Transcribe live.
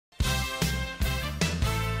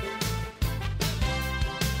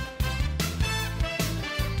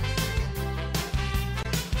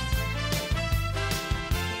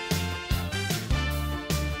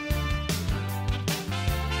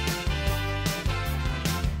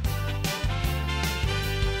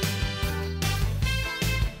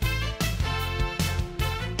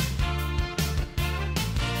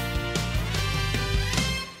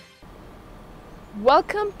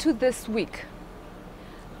Welcome to This Week.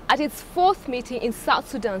 At its fourth meeting in South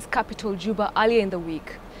Sudan's capital, Juba, earlier in the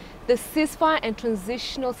week, the Ceasefire and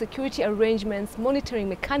Transitional Security Arrangements Monitoring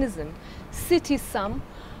Mechanism, CTSAMM,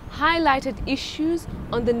 highlighted issues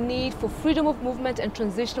on the need for freedom of movement and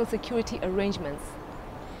transitional security arrangements.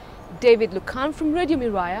 David Lukan from Radio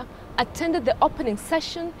Miraya attended the opening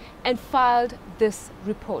session and filed this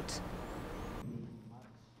report.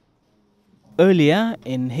 Earlier,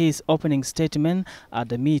 in his opening statement at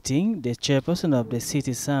the meeting, the chairperson of the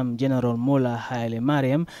CTSAMM, General Mullah Haile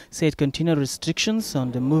Mariam, said continued restrictions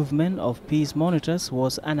on the movement of peace monitors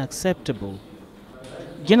was unacceptable.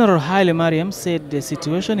 General Haile Mariam said the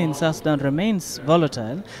situation in South Sudan remains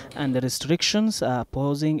volatile and the restrictions are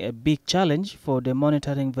posing a big challenge for the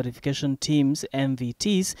monitoring verification teams,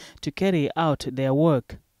 MVTs, to carry out their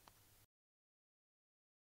work.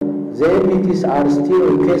 The MVTs are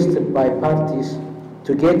still requested by parties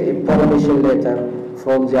to get a permission letter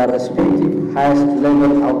from their respective highest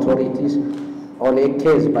level authorities on a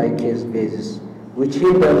case-by-case basis, which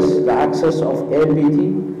hinders the access of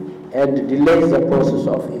MVT and delays the process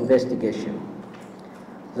of investigation.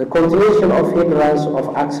 The continuation of hindrance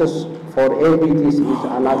of access for MVTs is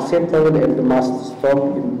unacceptable and must stop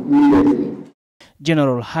immediately.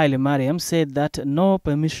 General Haile Mariam said that no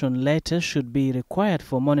permission letter should be required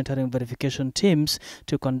for monitoring verification teams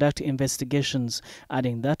to conduct investigations,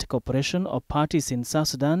 adding that cooperation of parties in South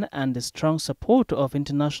Sudan and the strong support of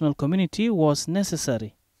international community was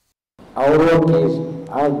necessary. Our work is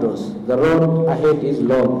arduous. The road ahead is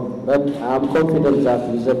long, but I am confident that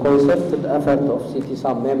with the concerted effort of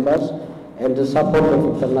CTSAMM members and the support of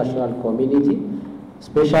international community,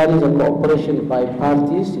 especially the cooperation by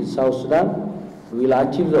parties in South Sudan, we will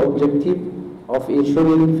achieve the objective of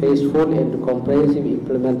ensuring faithful and comprehensive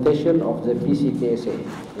implementation of the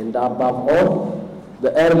PCTSA, and above all,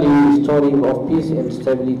 the early restoring of peace and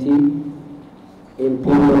stability in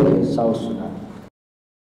people in South Sudan.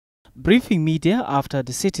 Briefing media after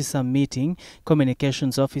the CTSAMM meeting,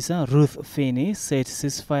 Communications Officer Ruth Finney said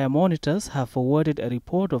ceasefire monitors have forwarded a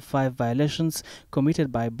report of 5 violations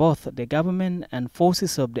committed by both the government and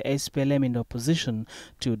forces of the SPLM in opposition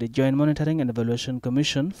to the Joint Monitoring and Evaluation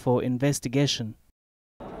Commission for investigation.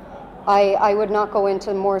 I would not go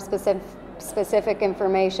into more specific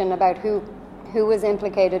information about who was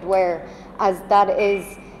implicated where, as that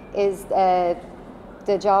is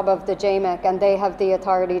the job of the JMEC, and they have the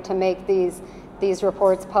authority to make these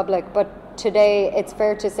reports public. But today it's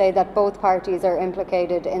fair to say that both parties are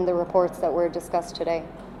implicated in the reports that were discussed today.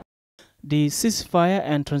 The Ceasefire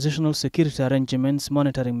and Transitional Security Arrangements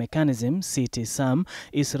Monitoring Mechanism, CTSAMM,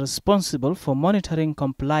 is responsible for monitoring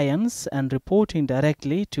compliance and reporting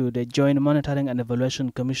directly to the Joint Monitoring and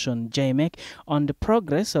Evaluation Commission, JMEC, on the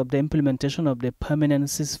progress of the implementation of the permanent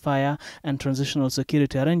ceasefire and transitional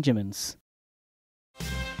security arrangements.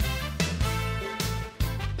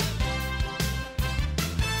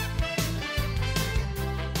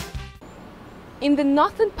 In the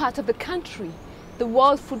northern part of the country, the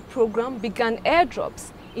World Food Programme began airdrops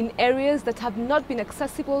in areas that have not been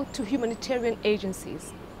accessible to humanitarian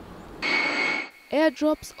agencies.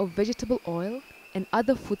 Airdrops of vegetable oil and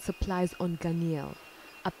other food supplies on Ganiel,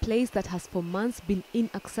 a place that has for months been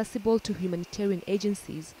inaccessible to humanitarian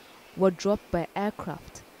agencies, were dropped by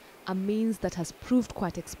aircraft, a means that has proved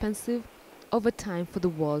quite expensive over time for the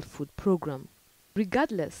World Food Programme.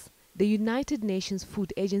 Regardless, the United Nations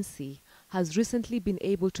Food Agency has recently been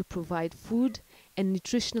able to provide food and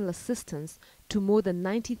nutritional assistance to more than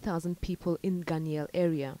 90,000 people in Ganiel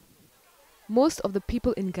area. Most of the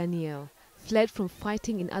people in Ganiel fled from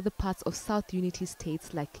fighting in other parts of South Unity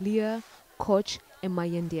states like Lear, Koch and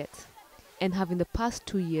Mayendiet, and have in the past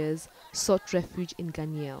 2 years sought refuge in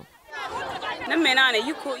Ganiel.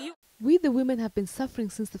 We the women have been suffering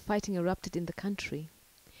since the fighting erupted in the country.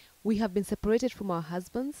 We have been separated from our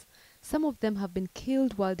husbands. Some of them have been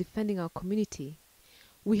killed while defending our community.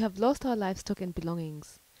 We have lost our livestock and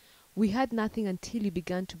belongings. We had nothing until you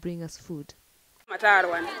began to bring us food.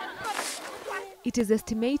 It is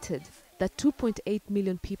estimated that 2.8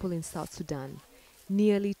 million people in South Sudan,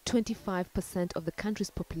 nearly 25% of the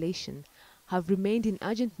country's population, have remained in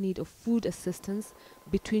urgent need of food assistance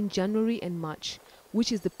between January and March,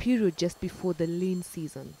 which is the period just before the lean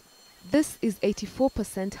season. This is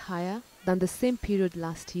 84% higher than the same period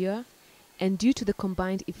last year, and due to the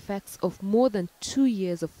combined effects of more than 2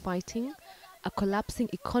 years of fighting, a collapsing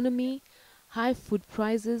economy, high food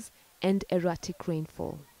prices, and erratic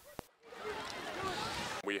rainfall.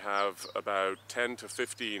 We have about 10 to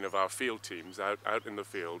 15 of our field teams out in the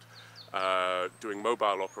field doing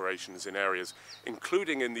mobile operations in areas,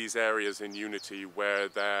 including in these areas in Unity where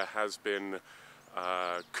there has been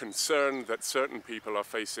concerned that certain people are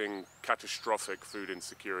facing catastrophic food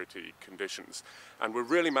insecurity conditions. And we're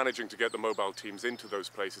really managing to get the mobile teams into those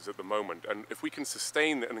places at the moment. And if we can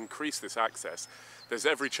sustain and increase this access, there's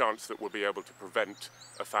every chance that we'll be able to prevent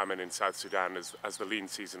a famine in South Sudan as the lean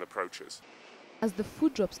season approaches. As the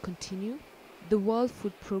food drops continue, the World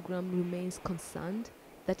Food Programme remains concerned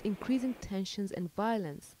that increasing tensions and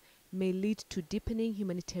violence may lead to deepening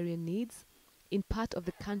humanitarian needs in part of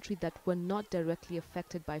the country that were not directly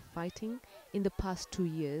affected by fighting in the past 2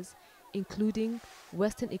 years, including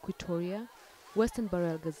Western Equatoria, Western Bahr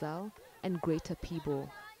el Ghazal, and Greater Peebo.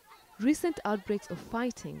 Recent outbreaks of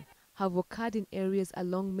fighting have occurred in areas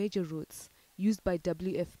along major routes used by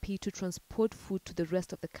WFP to transport food to the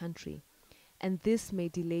rest of the country, and this may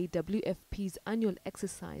delay WFP's annual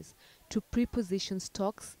exercise to pre-position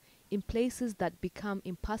stocks in places that become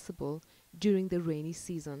impassable during the rainy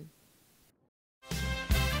season.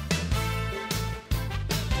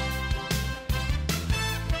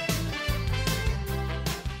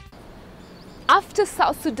 After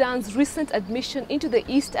South Sudan's recent admission into the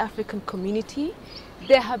East African community,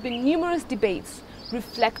 there have been numerous debates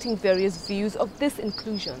reflecting various views of this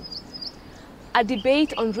inclusion. A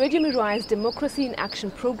debate on Radio Mirai's Democracy in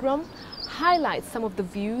Action program highlights some of the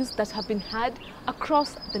views that have been had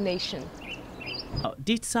across the nation.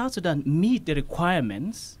 Did South Sudan meet the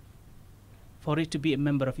requirements for it to be a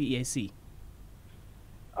member of EAC?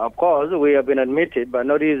 Of course, we have been admitted, but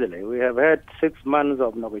not easily. We have had 6 months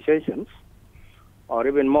of negotiations, or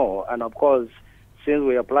even more. And of course, since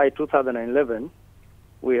we applied 2011,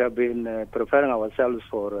 we have been preparing ourselves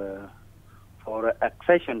for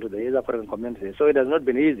accession to the East African community. So it has not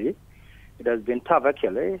been easy. It has been tough,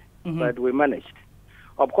 actually, but we managed.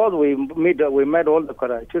 Of course, we met all the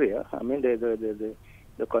criteria. I mean, the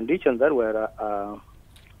conditions that were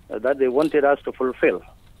that they wanted us to fulfill,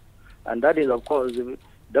 and that is, of course,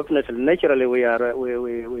 definitely, naturally, we are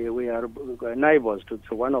neighbors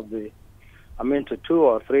to one of the. I mean, to 2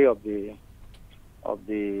 or 3 of the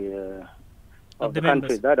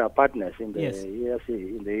countries that are partners in the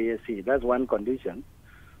EAC. That's one condition.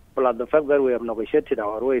 Plus the fact that we have negotiated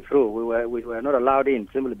our way through, we were not allowed in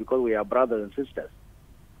simply because we are brothers and sisters.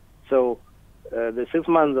 So the 6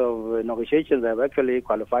 months of negotiations have actually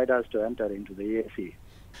qualified us to enter into the EAC.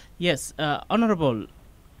 Yes, Honorable.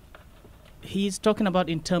 He's talking about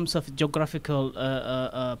in terms of geographical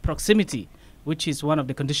proximity, which is one of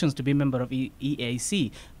the conditions to be a member of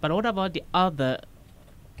EAC. But what about the other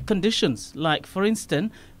conditions, like, for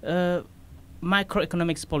instance,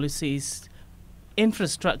 microeconomics policies,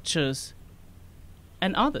 infrastructures,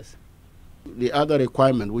 and others? The other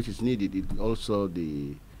requirement which is needed is also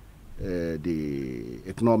the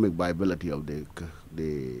economic viability of the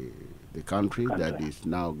country that is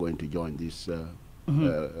now going to join this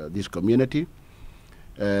this community,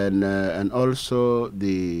 and also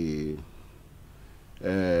the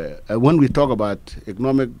when we talk about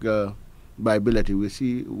economic viability, we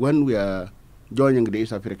see when we are joining the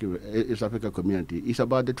East Africa community, it's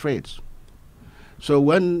about the trades. So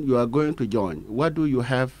when you are going to join, what do you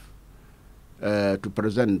have to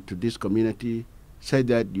present to this community, say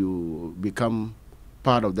that you become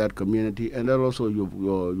part of that community, and then also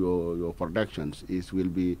your productions will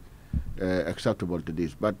be acceptable to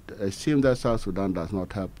this. But it seems that South Sudan does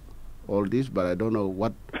not have all this, but I don't know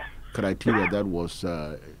what criteria that was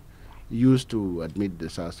used to admit the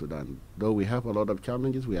South Sudan. Though we have a lot of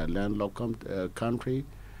challenges, we are a landlocked country,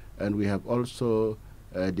 and we have also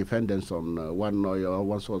dependence on one oil or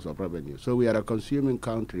one source of revenue. So we are a consuming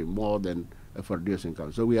country more than a producing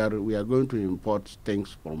country. So we are going to import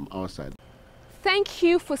things from outside. Thank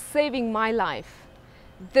you for saving my life.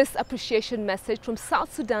 This appreciation message from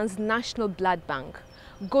South Sudan's National Blood Bank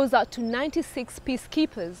goes out to 96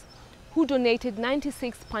 peacekeepers who donated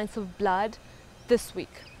 96 pints of blood this week.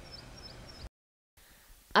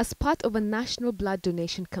 As part of a national blood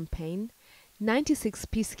donation campaign, 96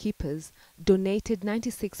 peacekeepers donated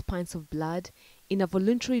 96 pints of blood in a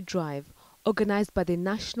voluntary drive organized by the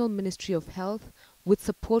National Ministry of Health with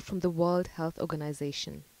support from the World Health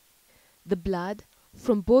Organization. The blood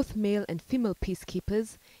from both male and female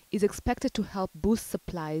peacekeepers is expected to help boost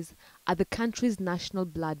supplies at the country's National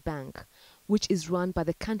Blood Bank, which is run by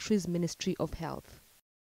the country's Ministry of Health.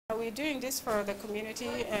 We're doing this for the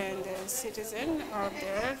community and the citizens out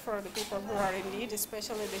there, for the people who are in need,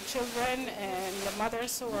 especially the children and the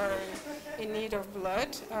mothers who are in need of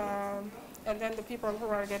blood, and then the people who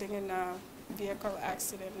are getting in a vehicle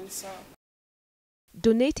accident and so.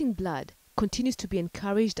 Donating blood continues to be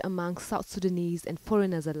encouraged among South Sudanese and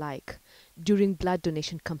foreigners alike during blood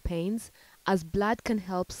donation campaigns, as blood can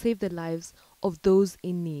help save the lives of those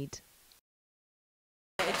in need.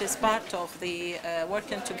 it is part of the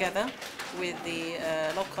working together with the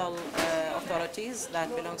local authorities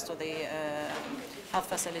that belongs to the health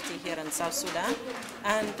facility here in South Sudan.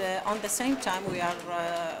 And on the same time, we are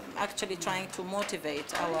actually trying to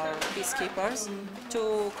motivate our peacekeepers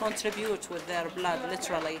to contribute with their blood,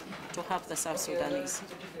 literally, to help the South Sudanese.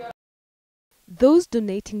 Those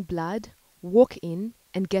donating blood walk in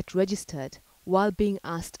and get registered while being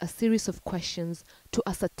asked a series of questions to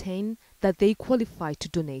ascertain that they qualify to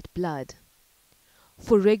donate blood.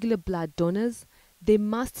 For regular blood donors, they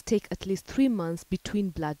must take at least 3 months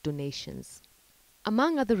between blood donations.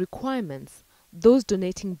 Among other requirements, those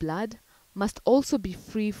donating blood must also be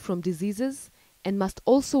free from diseases and must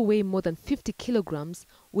also weigh more than 50 kilograms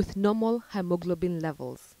with normal hemoglobin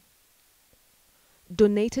levels.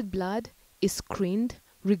 Donated blood is screened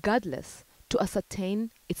regardless to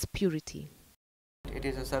ascertain its purity. It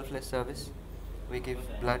is a selfless service. We give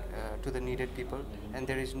blood to the needed people, and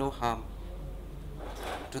there is no harm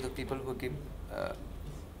to the people who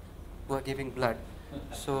are giving blood.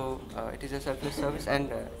 So it is a selfless service,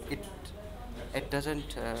 and it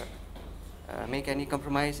doesn't make any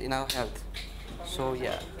compromise in our health. So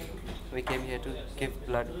yeah, we came here to give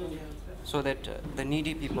blood so that the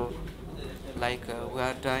needy people, like who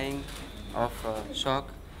are dying of shock,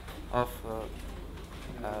 of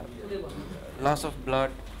loss of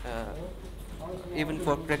blood, even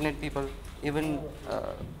for pregnant people, even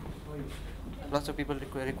lots of people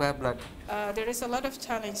require blood. There is a lot of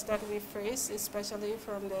challenge that we face, especially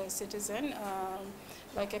from the citizen,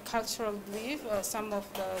 like a cultural belief. Some of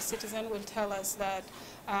the citizens will tell us that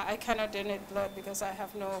I cannot donate blood because I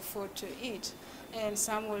have no food to eat. And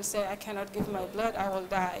some will say, I cannot give my blood, I will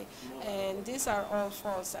die. And these are all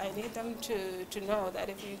false. I need them to know that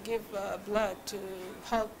if you give blood to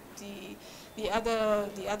help the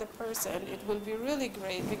other person, it will be really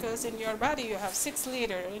great, because in your body you have 6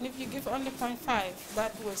 liters, and if you give only 0.5,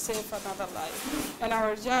 that will save another life. And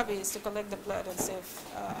our job is to collect the blood and save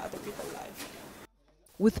other people's lives.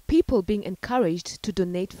 With people being encouraged to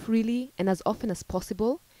donate freely and as often as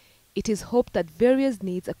possible, it is hoped that various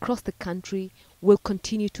needs across the country will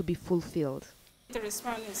continue to be fulfilled. The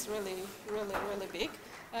response is really big.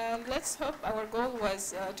 And let's hope. Our goal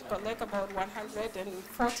was to collect about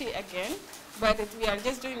 140 again, but we are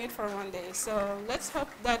just doing it for 1 day. So let's hope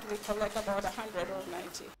that we collect about 100 or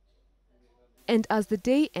 90. And as the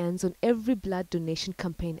day ends on every blood donation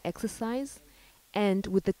campaign exercise, and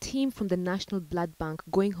with the team from the National Blood Bank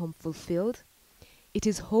going home fulfilled, it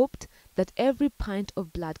is hoped that every pint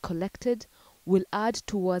of blood collected will add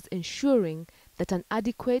towards ensuring that an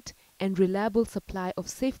adequate and reliable supply of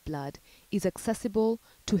safe blood is accessible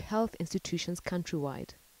to health institutions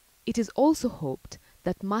countrywide. It is also hoped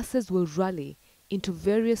that masses will rally into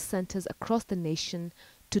various centers across the nation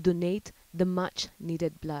to donate the much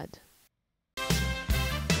needed blood.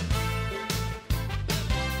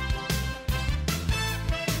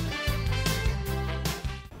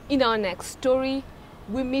 In our next story,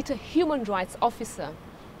 we meet a human rights officer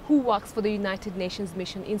who works for the United Nations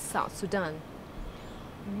mission in South Sudan,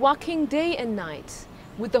 working day and night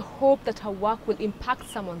with the hope that her work will impact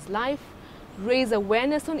someone's life, raise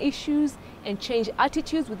awareness on issues, and change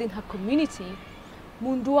attitudes within her community.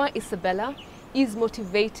 Mundua Isabella is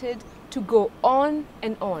motivated to go on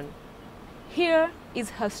and on. Here is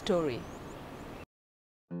her story.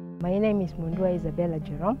 My name is Mundua Isabella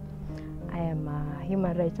Jerome. I am a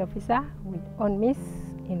human rights officer with UNMISS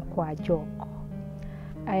in Kwajok.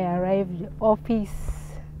 I arrived at the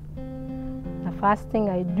office. The first thing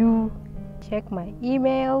I do, check my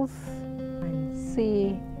emails and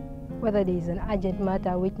see whether there is an urgent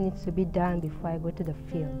matter which needs to be done before I go to the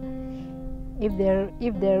field. If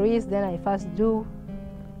there is, then I first do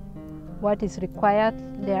what is required.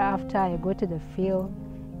 Thereafter, I go to the field.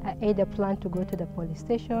 I either plan to go to the police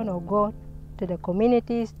station or go to the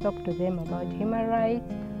communities, talk to them about human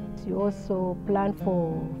rights. We also plan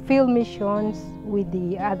for field missions with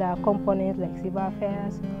the other components like civil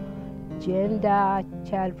affairs, gender,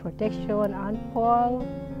 child protection, and Paul,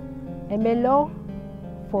 MLO.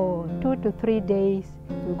 For 2 to 3 days,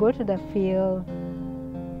 we go to the field.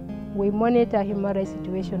 We monitor human rights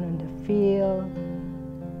situation on the field.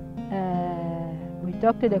 We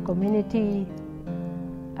talk to the community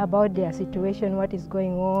about their situation, what is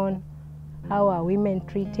going on, how are women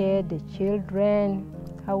treated, the children,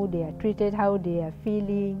 how they are treated, how they are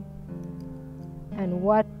feeling, and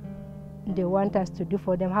what they want us to do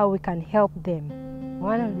for them, how we can help them.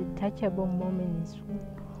 One of the touchable moments is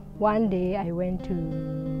one day I went to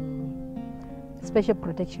Special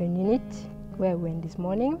Protection Unit, where I went this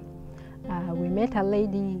morning. We met a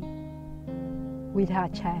lady with her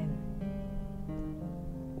child.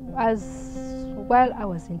 While I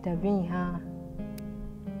was interviewing her,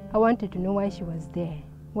 I wanted to know why she was there,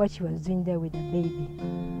 what she was doing there with the baby.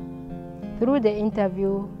 Through the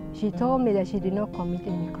interview, she told me that she did not commit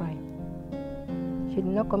any crime. She did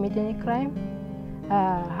not commit any crime.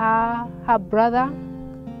 Her brother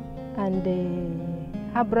and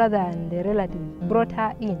the relative brought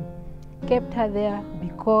her in, kept her there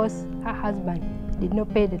because her husband did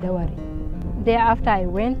not pay the dowry. Thereafter, I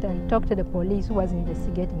went and talked to the police who was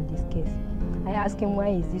investigating this case. I asked him, why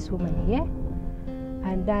is this woman here?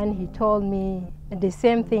 And then he told me the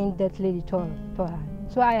same thing that lady told her.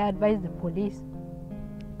 So I advised the police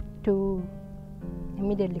to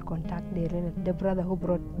immediately contact the brother who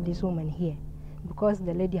brought this woman here, because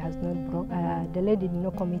the lady the lady did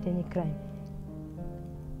not commit any crime.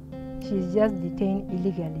 She's just detained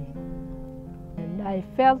illegally. And I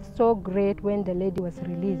felt so great when the lady was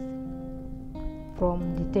released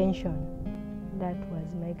from detention. That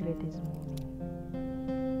was my greatest moment.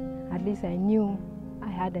 At least I knew I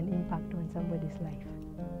had an impact on somebody's life.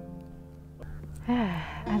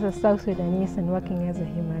 As a South Sudanese and working as a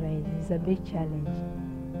human rights is a big challenge.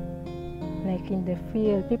 Like in the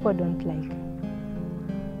field, people don't like.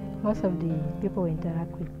 Most of the people we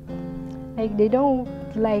interact with, like they don't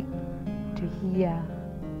like to hear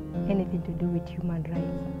anything to do with human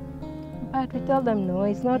rights. But we tell them no,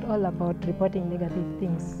 it's not all about reporting negative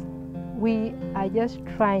things. We are just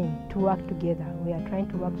trying to work together. We are trying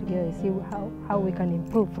to work together to see how we can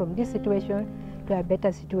improve from this situation to a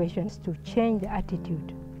better situation, to change the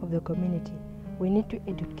attitude of the community. We need to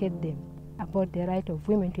educate them about the right of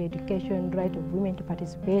women to education, right of women to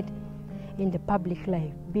participate in the public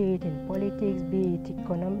life, be it in politics, be it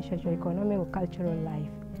economic, socio-economic or cultural life.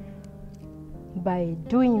 By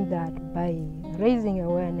doing that, by raising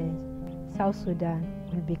awareness, South Sudan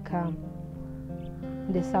will become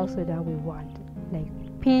the South Sudan we want, like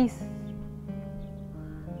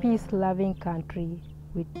peace-loving country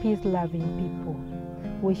with peace-loving people.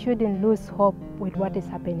 We shouldn't lose hope with what is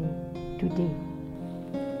happening today.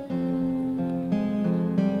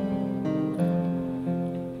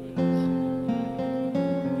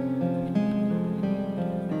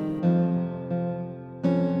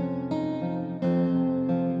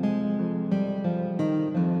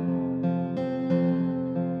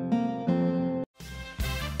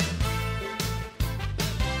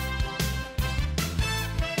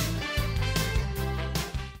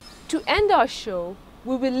 To end our show,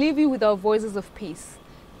 we will leave you with our voices of peace.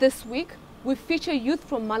 This week, we feature youth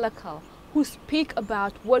from Malakal who speak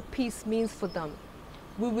about what peace means for them.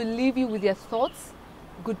 We will leave you with their thoughts.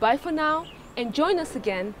 Goodbye for now, and join us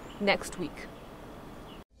again next week.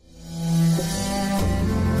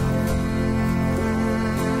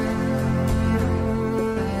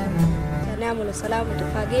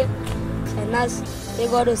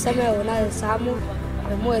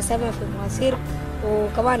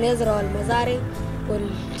 وكمان يزرعوا المزارع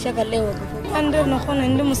والشغل اللي وقفوا. عندنا نكون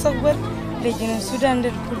عندنا مستقبل لجنوب السودان ده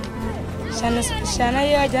كله. عشان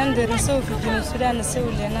أي حاجة عندنا نسوي في جنوب السودان نسوي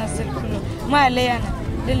اللي نازل كله. ما علي أنا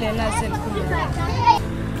اللي نازل كله.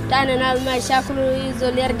 تاني نال ما يشاكلوا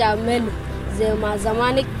يزول يرجع منه زي ما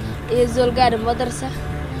زمانك يزول قاعد مدرسة.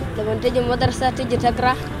 لما تيجي مدرسة تيجي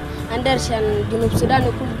تقرأ عندنا عشان جنوب السودان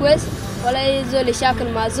يكون كويس ولا يزول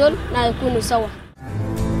يشاكل مع زول نا يكونوا سوا.